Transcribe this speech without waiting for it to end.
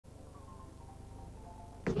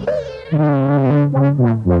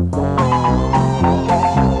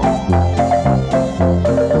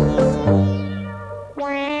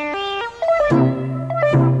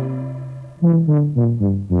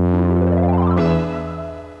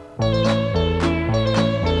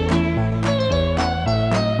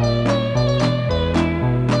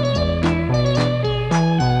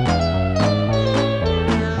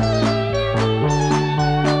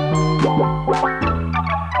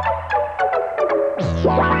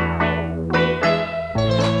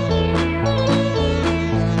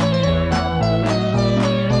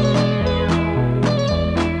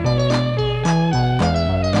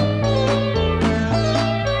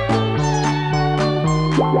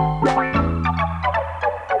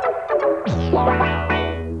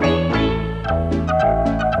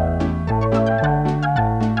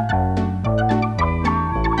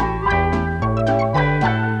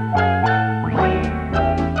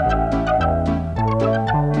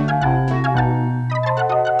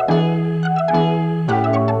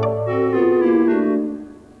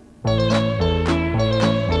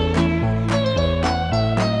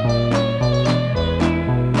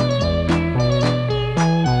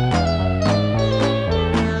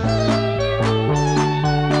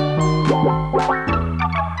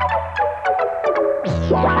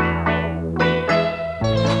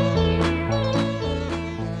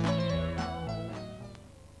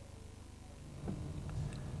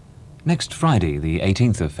Next Friday, the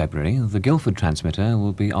 18th of February, the Guildford transmitter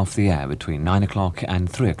will be off the air between 9 o'clock and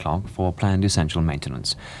 3 o'clock for planned essential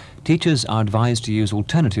maintenance. Teachers are advised to use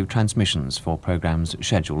alternative transmissions for programmes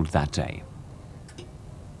scheduled that day.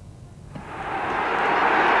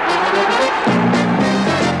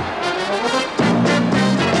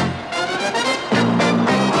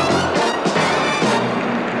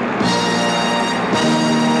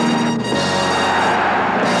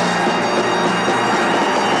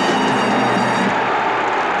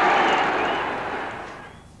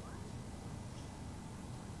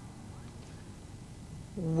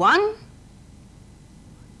 One,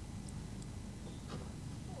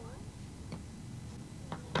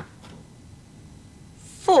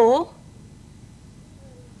 four,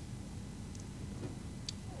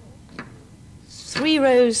 three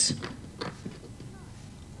rows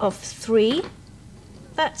of three,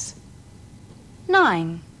 that's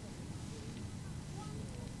 9.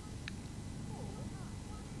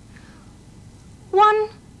 One,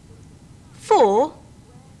 4,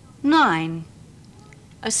 9.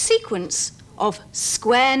 A sequence of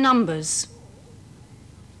square numbers.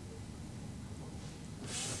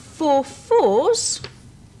 4 fours,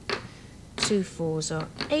 2 fours are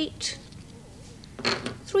 8,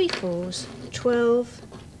 3 fours, 12,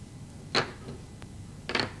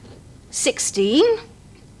 16,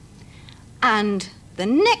 and the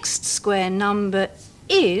next square number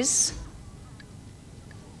is,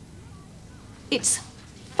 it's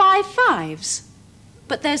 5 fives.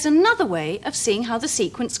 But there's another way of seeing how the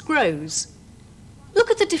sequence grows.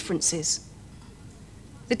 Look at the differences.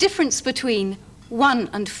 The difference between 1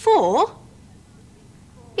 and 4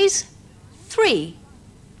 is 3.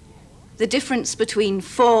 The difference between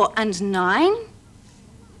 4 and 9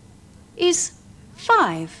 is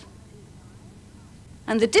 5.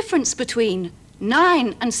 And the difference between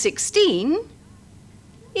 9 and 16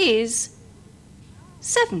 is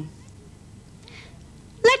 7.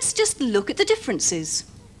 Let's just look at the differences.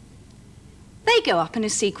 They go up in a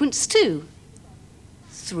sequence too.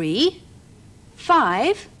 3,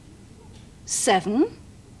 5, 7.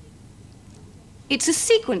 It's a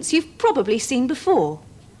sequence you've probably seen before.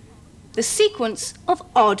 The sequence of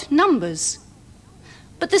odd numbers.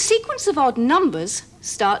 But the sequence of odd numbers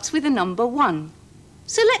starts with the number 1.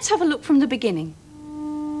 So let's have a look from the beginning.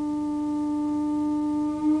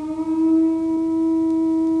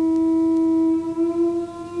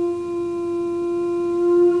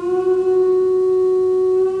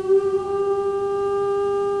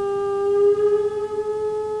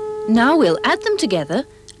 Now we'll add them together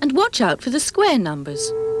and watch out for the square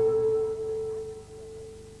numbers.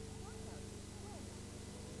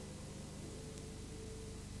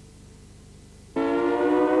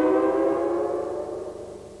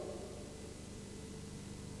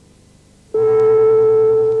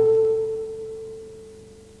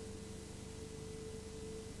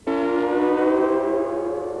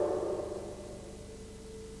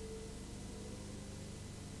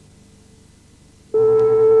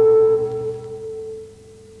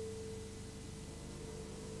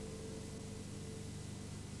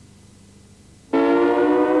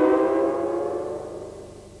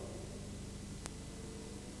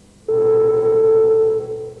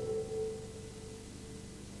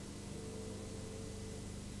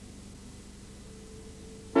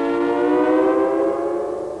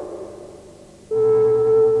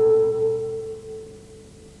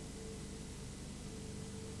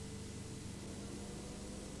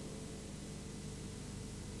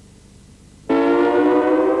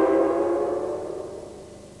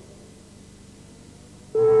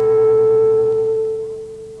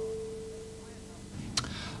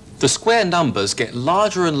 The square numbers get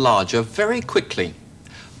larger and larger very quickly.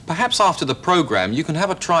 Perhaps after the program you can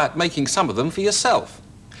have a try at making some of them for yourself.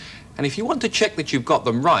 And if you want to check that you've got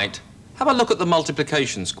them right, have a look at the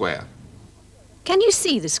multiplication square. Can you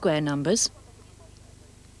see the square numbers?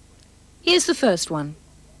 Here's the first one.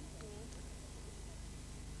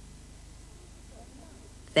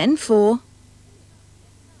 Then 4.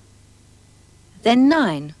 Then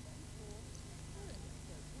 9.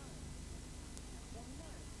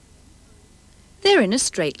 They're in a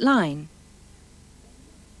straight line.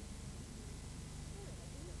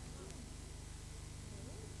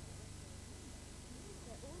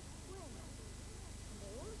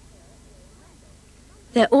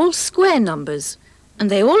 They're all square numbers, and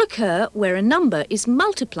they all occur where a number is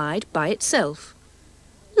multiplied by itself.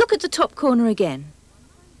 Look at the top corner again.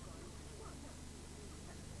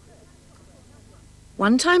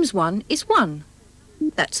 1 times 1 is 1.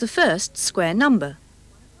 That's the first square number.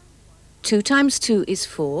 2 times 2 is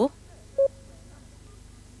 4.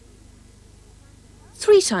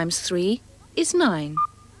 3 times 3 is 9.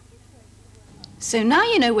 So now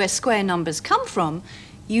you know where square numbers come from,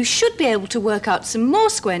 you should be able to work out some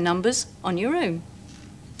more square numbers on your own.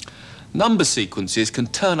 Number sequences can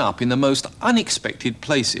turn up in the most unexpected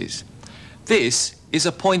places. This is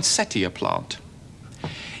a poinsettia plant.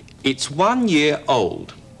 It's 1 year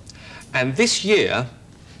old, and this year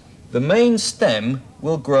the main stem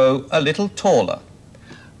will grow a little taller,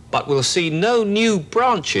 but we'll see no new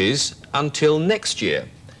branches until next year,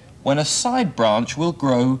 when a side branch will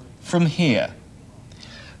grow from here.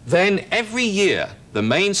 Then every year the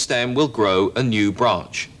main stem will grow a new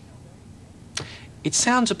branch. It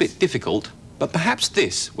sounds a bit difficult, but perhaps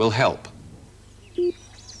this will help.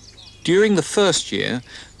 During the first year,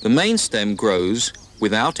 the main stem grows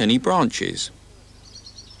without any branches.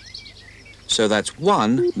 So that's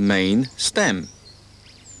 1 main stem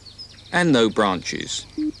and no branches.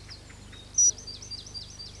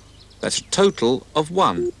 That's a total of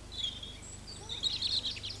 1.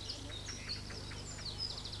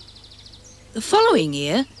 The following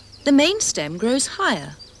year, the main stem grows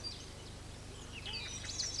higher.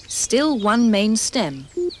 Still 1 main stem.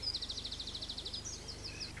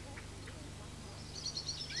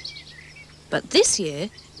 But this year,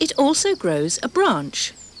 it also grows a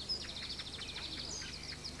branch.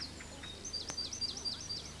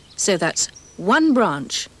 So that's 1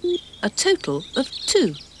 branch, a total of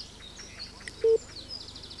 2.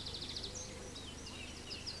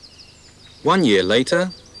 One year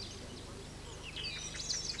later,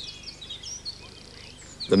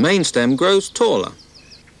 the main stem grows taller,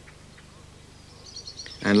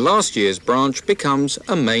 and last year's branch becomes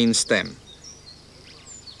a main stem.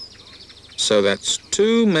 So that's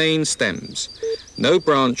 2 main stems. No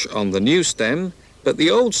branch on the new stem, but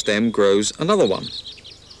the old stem grows another one.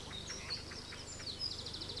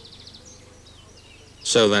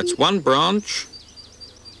 So that's 1 branch,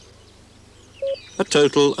 a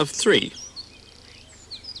total of 3.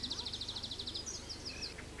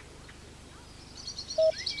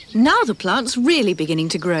 Now the plant's really beginning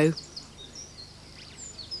to grow.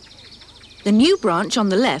 The new branch on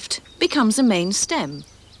the left becomes a main stem,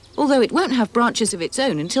 although it won't have branches of its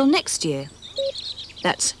own until next year.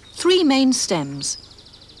 That's 3 main stems.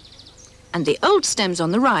 And the old stems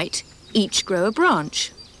on the right each grow a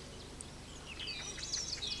branch.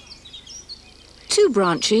 2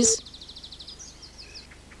 branches,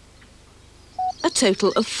 a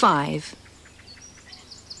total of 5.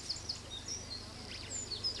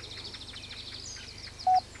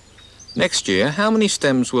 Next year, how many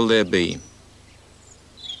stems will there be?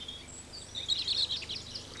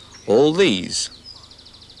 All these.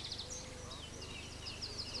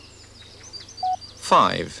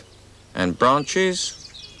 5. And branches,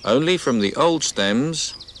 only from the old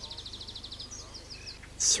stems,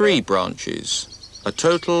 3 branches, a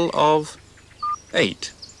total of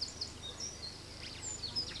 8.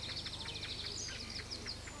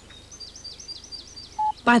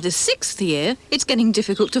 By the 6th year, it's getting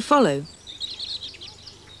difficult to follow.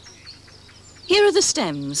 Here are the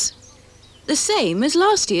stems, the same as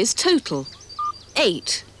last year's total,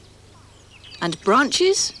 8. And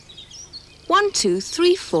branches, 1, 2,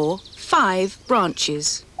 3, 4, 5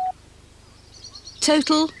 branches.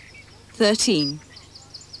 Total, 13.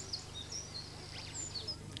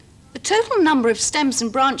 The total number of stems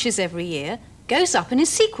and branches every year goes up in a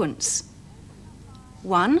sequence.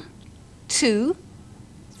 1, 2,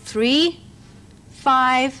 3,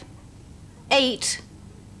 5, 8,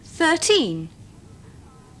 13.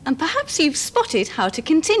 And perhaps you've spotted how to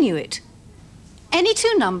continue it. Any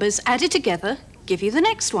 2 numbers added together give you the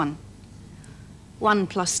next one. 1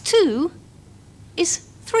 plus 2 is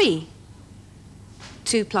 3.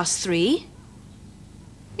 2 plus 3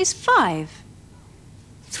 is 5.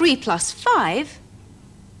 3 plus 5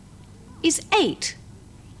 is 8.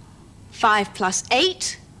 5 plus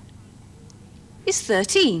 8 is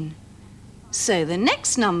 13. So the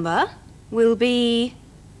next number will be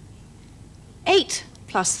 8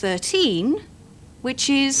 plus 13, which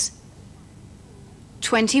is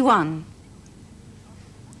 21.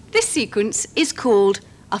 This sequence is called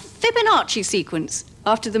a Fibonacci sequence,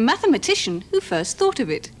 after the mathematician who first thought of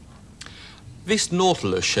it. This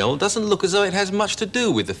Nautilus shell doesn't look as though it has much to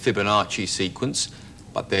do with the Fibonacci sequence,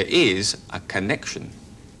 but there is a connection.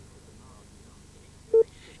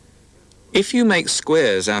 If you make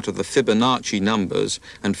squares out of the Fibonacci numbers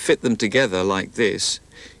and fit them together like this,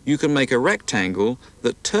 you can make a rectangle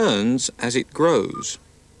that turns as it grows.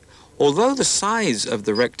 Although the size of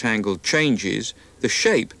the rectangle changes, the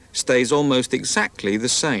shape stays almost exactly the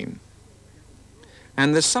same.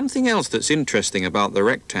 And there's something else that's interesting about the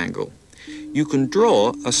rectangle. You can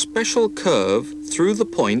draw a special curve through the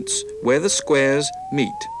points where the squares meet.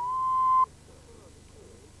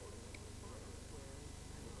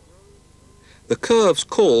 The curve's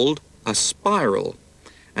called a spiral,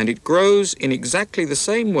 and it grows in exactly the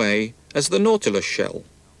same way as the Nautilus shell.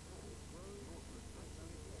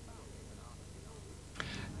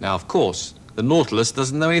 Now, of course, the Nautilus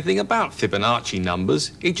doesn't know anything about Fibonacci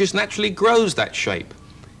numbers. It just naturally grows that shape.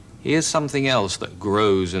 Here's something else that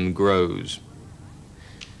grows and grows.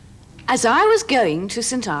 As I was going to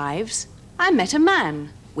St. Ives, I met a man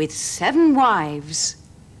with 7 wives.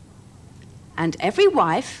 And every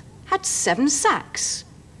wife had 7 sacks.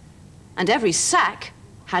 And every sack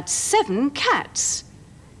had 7 cats.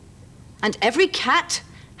 And every cat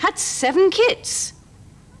had 7 kits.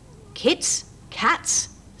 Kits, cats,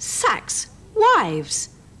 sacks, wives.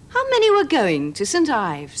 How many were going to St.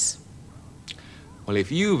 Ives? Well,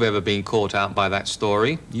 if you've ever been caught out by that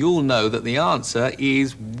story, you'll know that the answer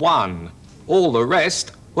is 1. All the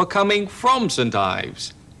rest were coming from St.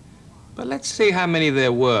 Ives. But let's see how many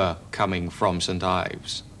there were coming from St.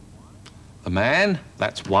 Ives. The man,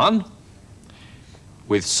 that's 1,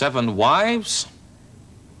 with 7 wives,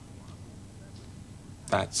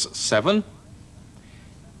 that's 7.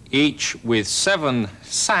 Each with 7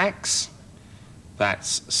 sacks,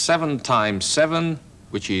 that's 7 times 7,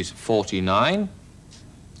 which is 49.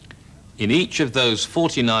 In each of those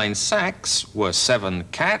 49 sacks were 7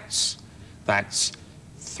 cats, that's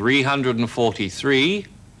 343.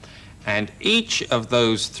 And each of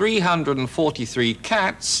those 343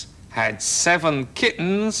 cats had 7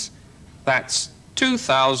 kittens, that's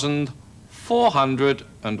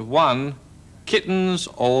 2,401 kittens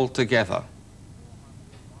altogether.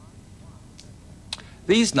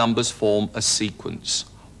 These numbers form a sequence: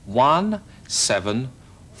 1, 7,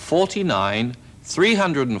 49,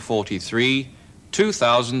 343,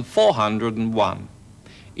 2,401.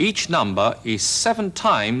 Each number is 7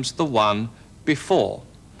 times the one before.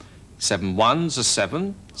 7 ones are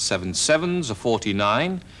 7, 7 sevens are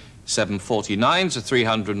 49, 7 49s are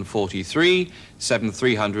 343, 7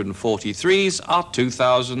 343s are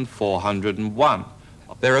 2,401.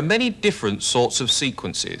 There are many different sorts of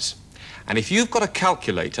sequences, and if you've got a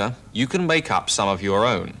calculator, you can make up some of your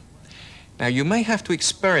own. Now, you may have to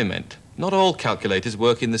experiment. Not all calculators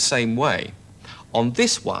work in the same way. On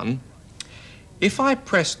this one, if I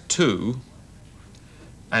press 2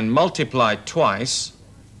 and multiply twice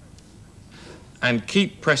and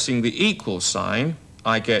keep pressing the equal sign,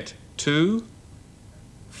 I get 2,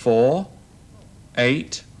 4,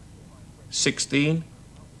 8, 16,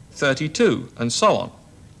 32, and so on.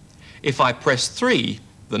 If I press 3,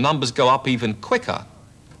 the numbers go up even quicker.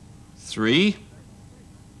 3,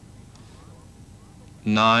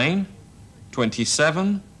 9,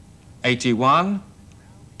 27, 81,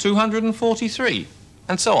 243,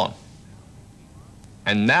 and so on.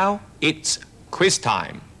 And now it's quiz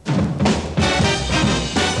time.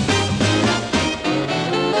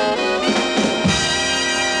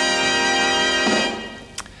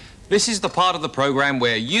 This is the part of the program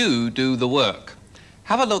where you do the work.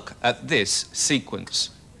 Have a look at this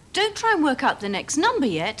sequence. Don't try and work out the next number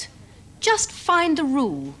yet. Just find the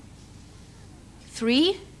rule.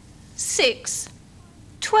 3, 6,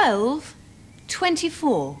 12,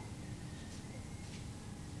 24.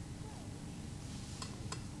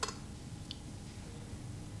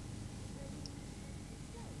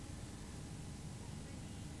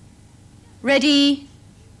 Ready,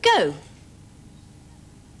 go.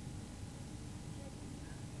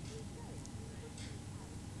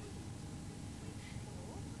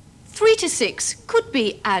 3 to 6 could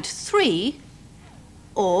be add 3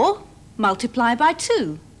 or multiply by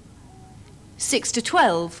 2. 6 to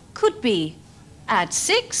 12 could be add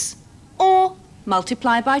 6 or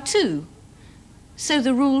multiply by 2. So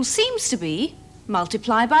the rule seems to be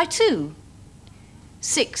multiply by 2.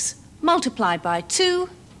 6 multiplied by 2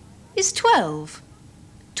 is 12.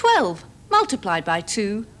 12 multiplied by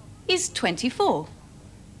 2 is 24.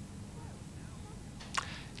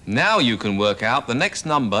 Now you can work out the next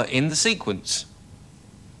number in the sequence.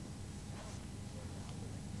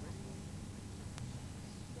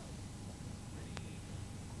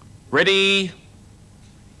 Ready,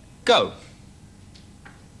 go.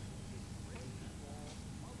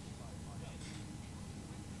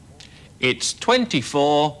 It's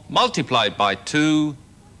 24 multiplied by 2,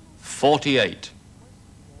 48.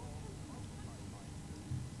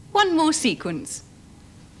 One more sequence.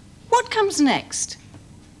 What comes next?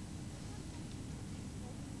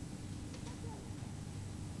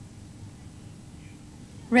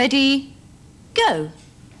 Ready, go.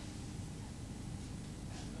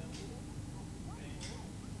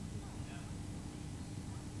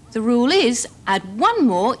 The rule is add one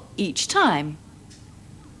more each time.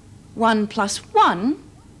 1 plus 1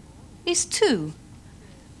 is 2.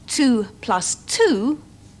 2 plus 2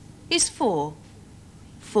 is 4.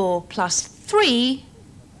 4 plus 3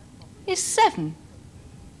 is 7.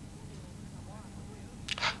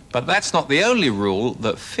 But that's not the only rule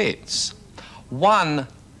that fits. 1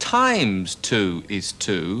 times 2 is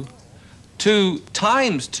 2. 2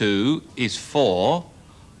 times 2 is 4.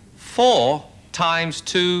 4 times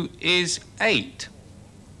 2 is 8.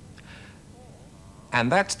 And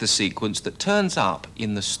that's the sequence that turns up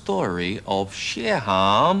in the story of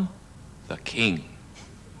Shirham, the king.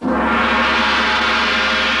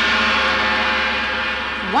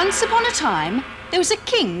 Once upon a time, there was a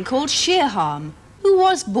king called Shirham who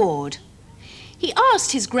was bored. He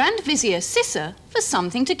asked his Grand Vizier Sisser for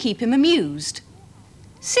something to keep him amused.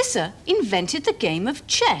 Sisser invented the game of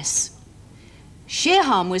chess.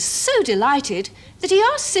 Shirham was so delighted that he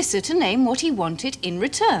asked Sisser to name what he wanted in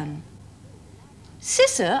return.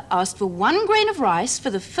 Sisser asked for 1 grain of rice for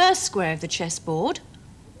the first square of the chessboard,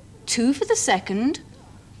 2 for the second,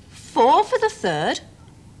 4 for the third,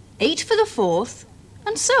 8 for the fourth,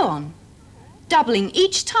 and so on, doubling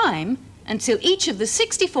each time until each of the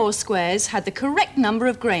 64 squares had the correct number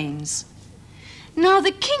of grains. Now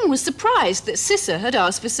the king was surprised that Sisser had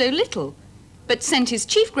asked for so little, but sent his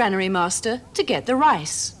chief granary master to get the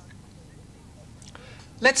rice.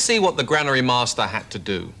 Let's see what the granary master had to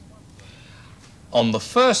do. On the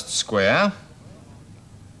first square,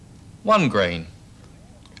 1 grain.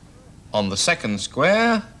 On the second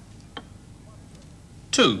square,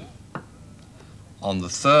 2. On the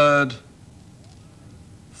third,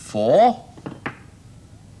 4,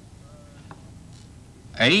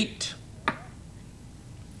 8,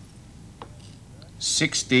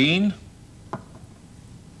 16,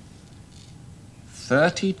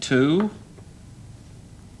 32,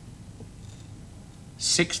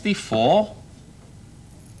 64,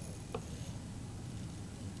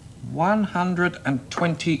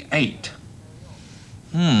 128.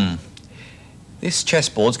 This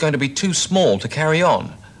chessboard's going to be too small to carry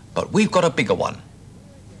on, but we've got a bigger one.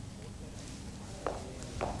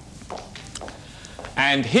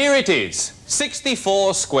 And here it is,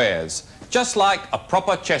 64 squares, just like a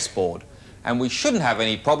proper chessboard. And we shouldn't have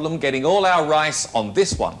any problem getting all our rice on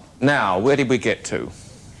this one. Now, where did we get to?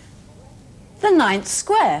 The 9th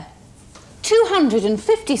square,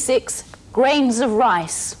 256 grains of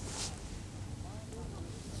rice.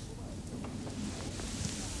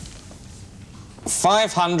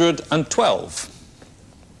 $512.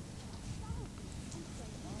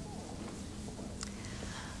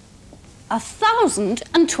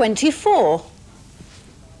 1,024.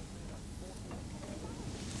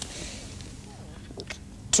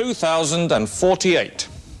 2,048.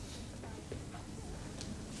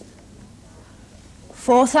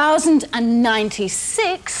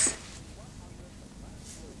 4,096.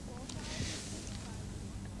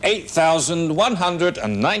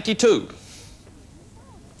 8,192.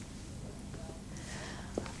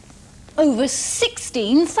 Over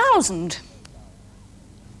 16,000.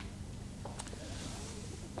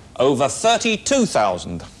 Over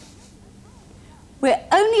 32,000. We're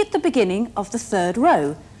only at the beginning of the 3rd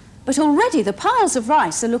row, but already the piles of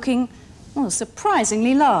rice are looking, well,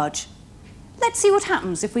 surprisingly large. Let's see what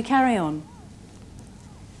happens if we carry on.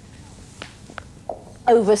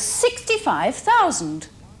 Over 65,000.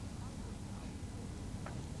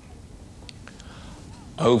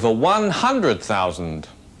 Over 100,000.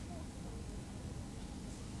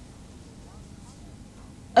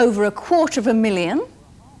 Over 250,000.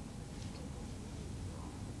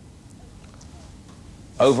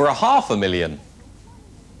 Over 500,000.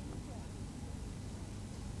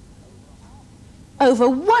 Over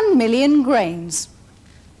 1 million grains.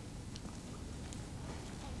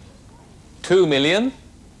 2 million.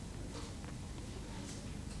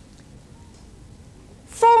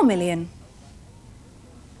 4 million.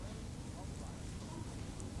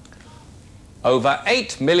 Over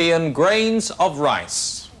 8 million grains of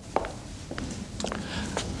rice.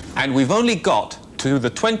 And we've only got to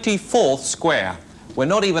the 24th square. We're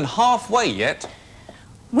not even halfway yet.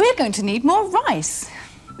 We're going to need more rice.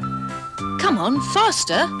 Come on,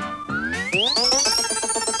 faster.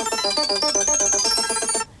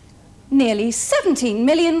 Nearly 17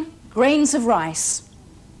 million grains of rice.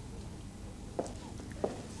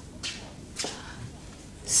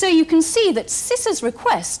 So you can see that Sissa's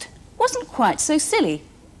request wasn't quite so silly.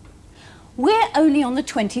 We're only on the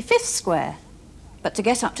 25th square, but to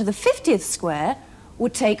get up to the 50th square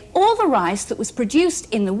would take all the rice that was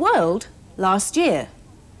produced in the world last year.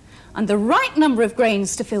 And the right number of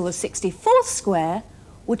grains to fill the 64th square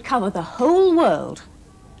would cover the whole world.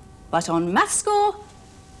 But on MATHSCORE,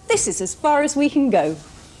 this is as far as we can go.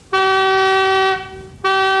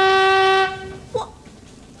 What?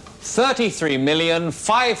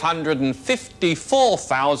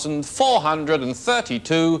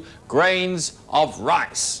 33,554,432 grains of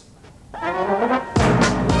rice.